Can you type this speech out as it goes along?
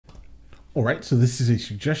Alright, so this is a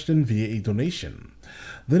suggestion via a donation.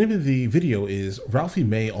 The name of the video is Ralphie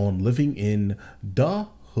May on Living in the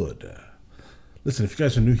Hood. Listen, if you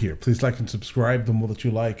guys are new here, please like and subscribe. The more that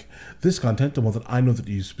you like this content, the more that I know that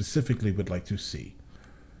you specifically would like to see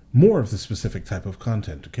more of this specific type of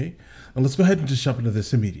content, okay? And let's go ahead and just jump into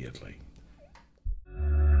this immediately.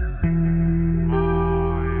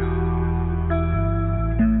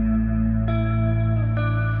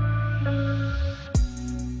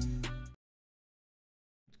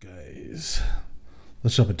 Guys,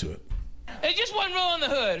 let's jump into it. There's just one rule in the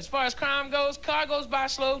hood. As far as crime goes, car goes by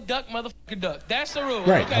slow, duck, motherfucker, duck. That's the rule.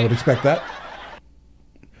 Right, okay? I would expect that.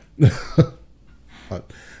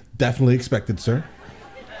 Definitely expected, sir.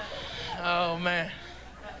 Oh, man.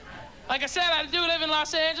 Like I said, I do live in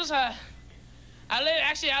Los Angeles. I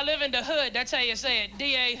live in the hood. That's how you say it.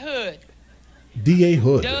 D.A. Hood. D.A.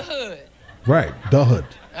 Hood. The hood. Right, the hood.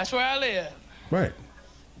 That's where I live. Right.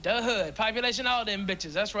 The hood. Population, all them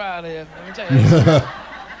bitches. That's where I live. Let me tell you.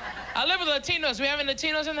 I live with Latinos. We have any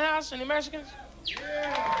Latinos in the house? Any Mexicans?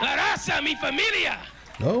 La raza, mi familia.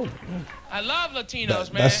 Oh. I love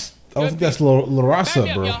Latinos, I man. don't think that's La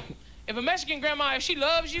Raza, bro. Up, if a Mexican grandma, if she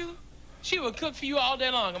loves you, she will cook for you all day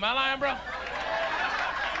long. Am I lying, bro?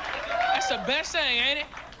 That's the best thing, ain't it?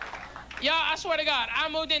 Y'all, I swear to God, I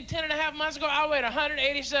moved in 10.5 months ago. I weighed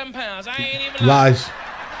 187 pounds. I ain't even lying. Lies.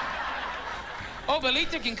 Oh,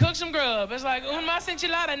 Belita can cook some grub. It's like, un más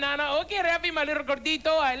enchilada, nana. Okay, Ralphie, my little gordito,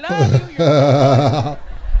 I love you.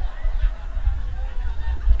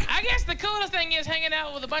 I guess the coolest thing is hanging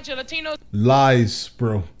out with a bunch of Latinos. Lies,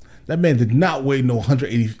 bro. That man did not weigh no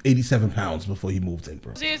 187 pounds before he moved in,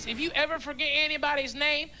 bro. Is if you ever forget anybody's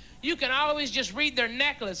name, you can always just read their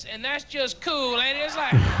necklace, and that's just cool, and it's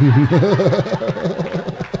like,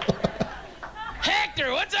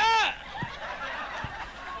 Hector, what's up?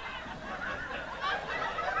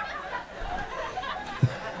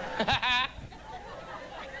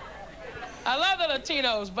 I love the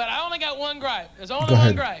Latinos, but I only got one gripe. There's only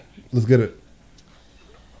one gripe. Let's get it.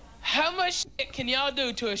 How much shit can y'all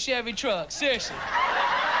do to a Chevy truck? Seriously.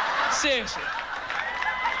 Seriously.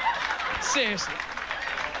 Seriously.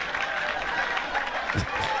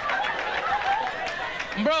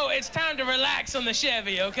 Bro, it's time to relax on the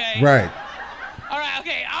Chevy, okay? Right. All right,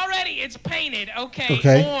 okay, already it's painted,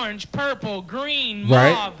 okay? Orange, purple, green,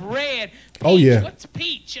 mauve, red, peach. Oh, yeah. What's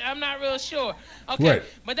peach? I'm not real sure. Okay, right.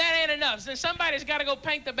 But that ain't enough. So somebody's got to go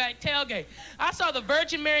paint the back tailgate. I saw the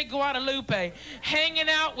Virgin Mary Guadalupe hanging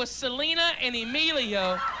out with Selena and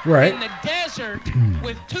Emilio in the desert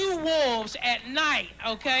with 2 wolves at night,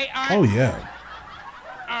 okay? All right? Oh, yeah.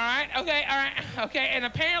 All right, okay, all right, okay. And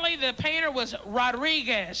apparently the painter was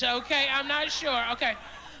Rodriguez, okay? I'm not sure, okay.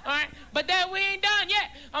 All right, but that we ain't done yet.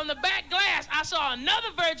 On the back glass, I saw another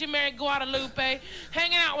Virgin Mary Guadalupe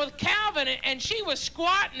hanging out with Calvin, and she was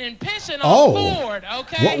squatting and pissing on Ford,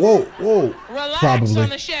 okay? Whoa. Relax on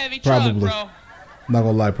the Chevy truck, bro. Not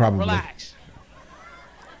gonna lie, probably. Relax.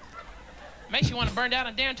 Makes you want to burn down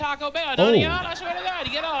a damn Taco Bell, don't y'all? I swear to God,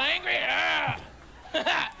 you get all angry.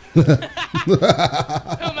 Who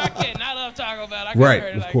am I kidding? I love Taco Bell. I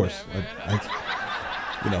right, of like course. That,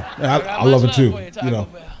 you know, I love it too. You know.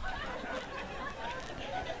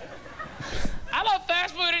 I love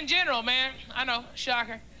fast food in general, man. I know,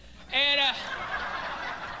 shocker. And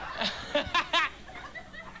but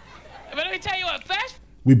let me tell you what,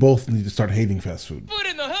 we both need to start hating fast food. Food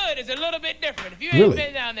in the hood is a little bit different. If you ain't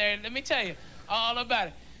been down there, let me tell you all about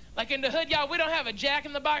it. Like in the hood, y'all, we don't have a Jack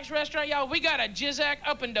in the Box restaurant, y'all. We got a Jizzak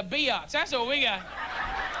up in the Biatz. That's what we got.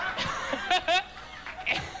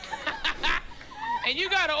 And you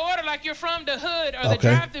got to order like you're from the hood, or the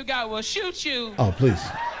drive-thru guy will shoot you. Oh, please.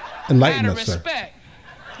 Enlighten us, sir.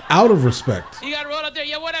 Out of respect. You got to roll up there.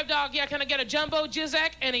 Yeah, what up, dog? Yeah, can I get a jumbo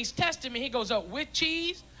Jizzak? And he's testing me. He goes, with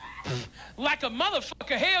cheese? Like a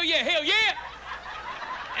motherfucker. Hell yeah, hell yeah.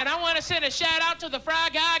 And I want to send a shout out to the fry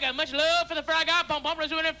guy. I got much love for the fry guy. Bum, bum,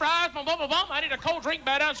 let's do it in fries. Bum, bum, bum, bum. I need a cold drink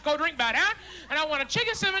by down, cold drink by down. And I want a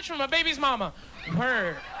chicken sandwich from my baby's mama.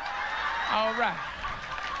 Word. All right.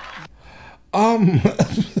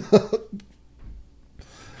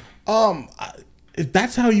 If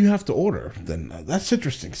that's how you have to order, then that's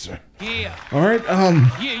interesting, sir. Yeah. All right.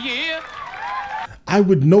 Yeah. I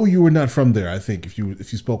would know you were not from there. I think if you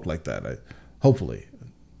spoke like that, hopefully,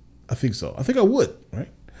 I think so. I think I would.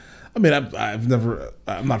 Right. I mean,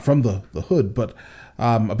 I'm not from the hood, but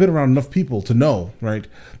I've been around enough people to know, right,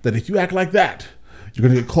 that if you act like that, you're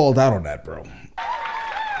gonna get called out on that, bro.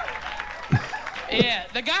 Yeah,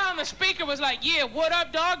 the guy on the speaker was like, yeah, what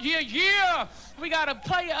up, dog? Yeah, yeah. We got to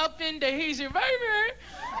play up in the easy, baby.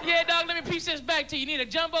 Yeah, dog, let me piece this back to you. You need a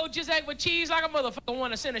jumbo jizzag with cheese like a motherfucker.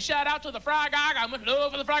 Want to send a shout out to the fry guy. I got much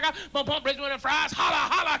love for the fry guy. My pump bridge with the fries. Holla,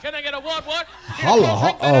 holla. Can I get a what?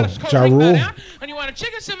 Holla, Ja Rule. And you want a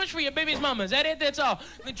chicken sandwich for your baby's mama. Is that it? That's all.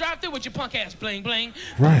 Then drive through with your punk ass bling bling.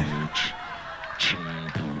 Right.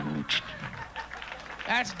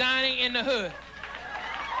 That's dining in the hood.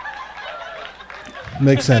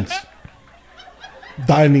 Makes sense.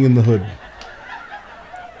 Dining in the hood.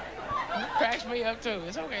 Cracks me up too.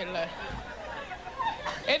 It's okay to laugh.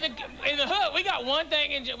 In the hood, we got one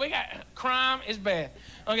thing. We got crime is bad.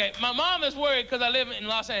 Okay, my mom is worried because I live in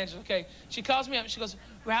Los Angeles. Okay, she calls me up. She goes,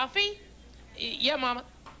 Ralphie, yeah, mama.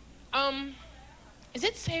 Is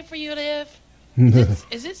it safe for you to live?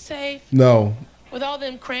 Is it safe? No. With all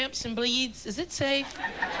them cramps and bleeds, is it safe?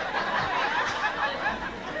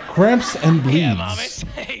 Cramps and bleeds. Yeah, mom, it's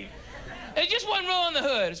safe. There's just one rule in the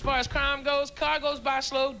hood. As far as crime goes, car goes by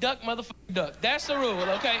slow, duck, motherfucker, duck. That's the rule,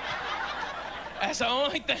 okay? That's the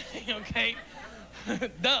only thing, okay?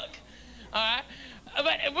 Duck, all right?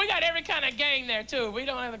 But we got every kind of gang there, too. We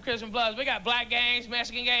don't have the Christian Bloods. We got black gangs,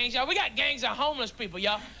 Mexican gangs, y'all. We got gangs of homeless people,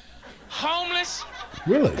 y'all. Homeless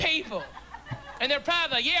people. And they're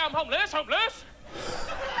proud like, yeah, I'm homeless, homeless.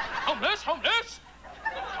 Homeless, homeless.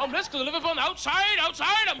 Homeless because I live up on the outside.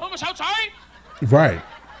 I'm homeless outside. Right.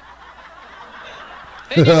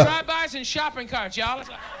 They just drive-bys and shopping carts, y'all. Like,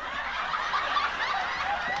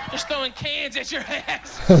 just throwing cans at your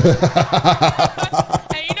ass.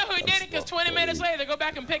 Hey, you know who did it? Because 20 minutes later, they go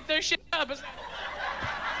back and pick their shit up. It's like,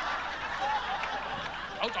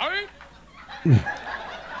 outside.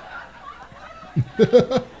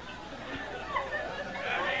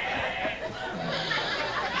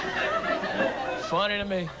 Funny to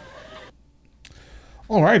me.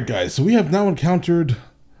 All right, guys. So we have now encountered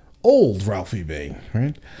old Ralphie May,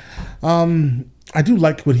 right? I do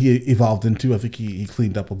like what he evolved into. I think he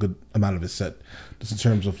cleaned up a good amount of his set, just in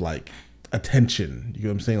terms of like attention. You know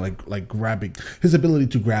what I'm saying? Like grabbing, his ability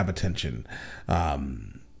to grab attention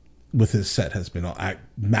with his set has been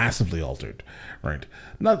massively altered, right?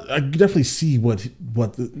 I definitely see what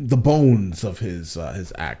the bones of his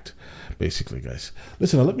act, basically, guys.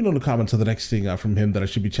 Listen, let me know in the comments of the next thing from him that I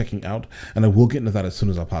should be checking out, and I will get into that as soon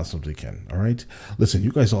as I possibly can. All right. Listen,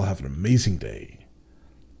 you guys all have an amazing day.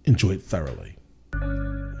 Enjoy it thoroughly.